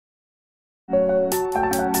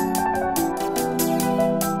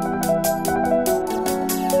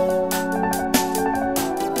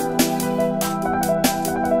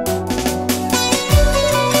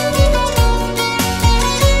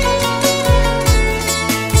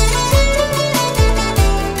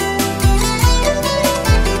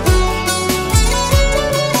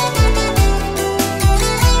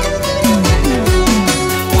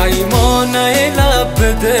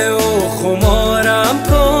بده و خمارم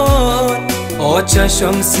کن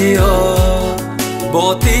آچشم سیاه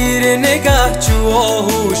با تیر نگاه چو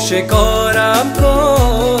آهو شکارم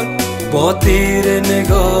کن با تیر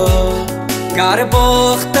نگاه گر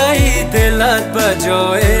باخته ای دلت به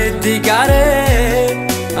جای دیگره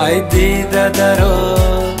ای دیده درا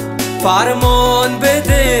فرمان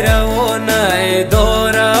بده روانه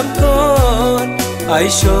دارم کن ای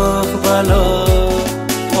شوخ بلا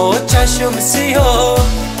او چشم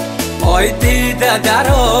سیاه ای دیده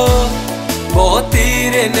درا با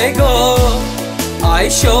تیر نگاه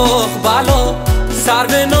ای شوخ بلا سر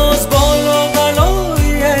به ناز بالا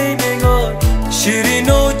بلای ای نگاه شیرین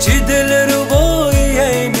و چی دل رو بایی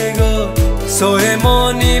ای نگاه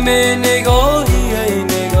سویمانی می نگاهی ای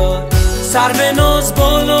نگاه سر به ناز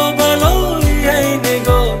بالا بلای ای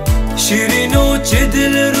نگاه شیرین و چی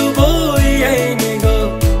دل رو بایی ای نگاه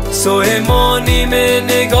سویمانی می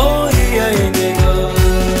نگاهی ای نگاه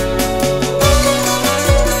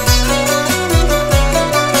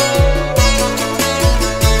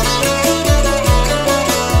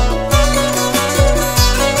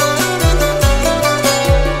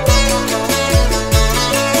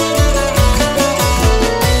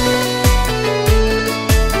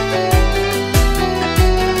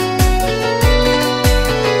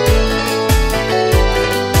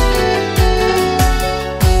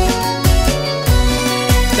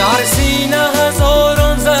در سینه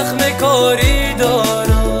هزاران زخم کاری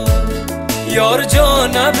دارم یار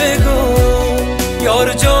جان بگو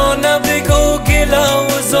یار جان بگو گله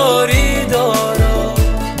و زاری دارم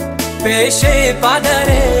پیش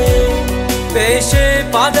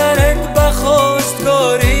پدرت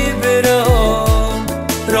بخواستگاری برم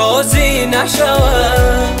راضی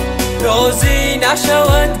نشود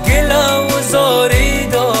گله و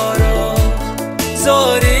زاری دارم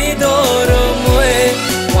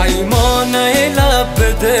پیمانه لب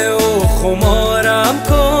بده و خمارم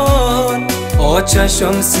کن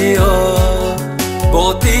آچشم سیاه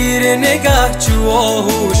با تیر نگاه چو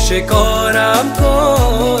آهو شکارم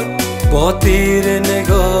کن با تیر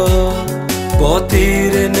نگاه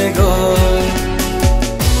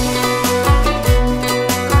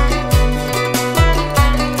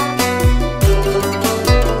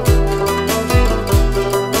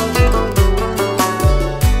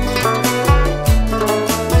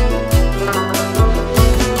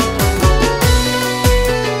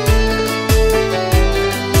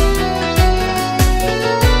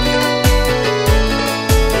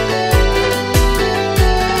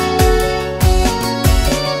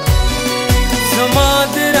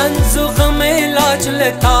رنز و غم علاج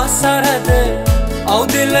لتا سرده او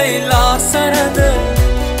دلیلا سرده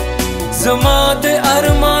زما د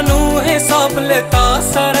ارمانو حساب لتا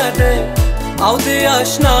سرده او د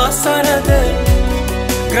اشنا سرده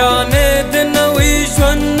گرانه د نوی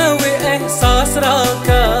ژوند نوی احساس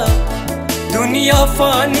راکا دنیا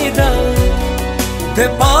فانی ده د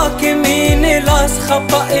پاک مینې لاس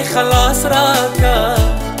خپه اخلاص راکا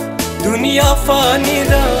دنیا فانی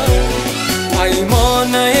ده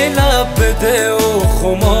پیمانه لب بده و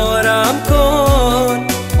خمارم کن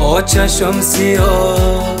آچشم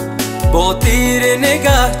سیاه با تیر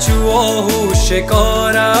نگاه چو آهو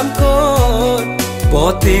شکارم کن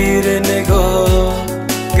با تیر نگاه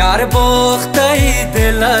گر باخته ای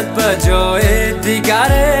دلت به جای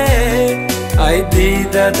دیگره ای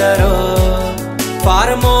دیده درا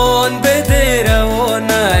فرمان بده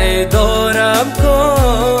روانه دارم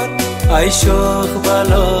کن ای شوخ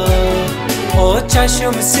بلا او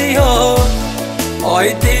چشم سیاه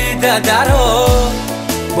ای دیده درا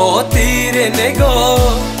با تیر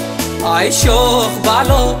نگاه ای شوخ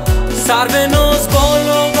بلا سر به ناز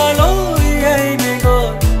بالا بلای ای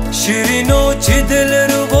نگاه شیرین و چی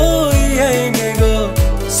دل رو بایی ای نگاه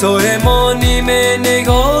سویمانی می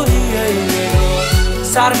نگاهی ای نگاه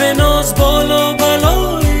سر به ناز بالا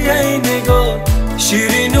بلای ای نگاه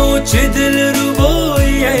شیرین و چی دل رو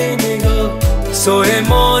بایی ای نگاه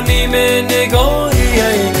سویمانی می نگاهی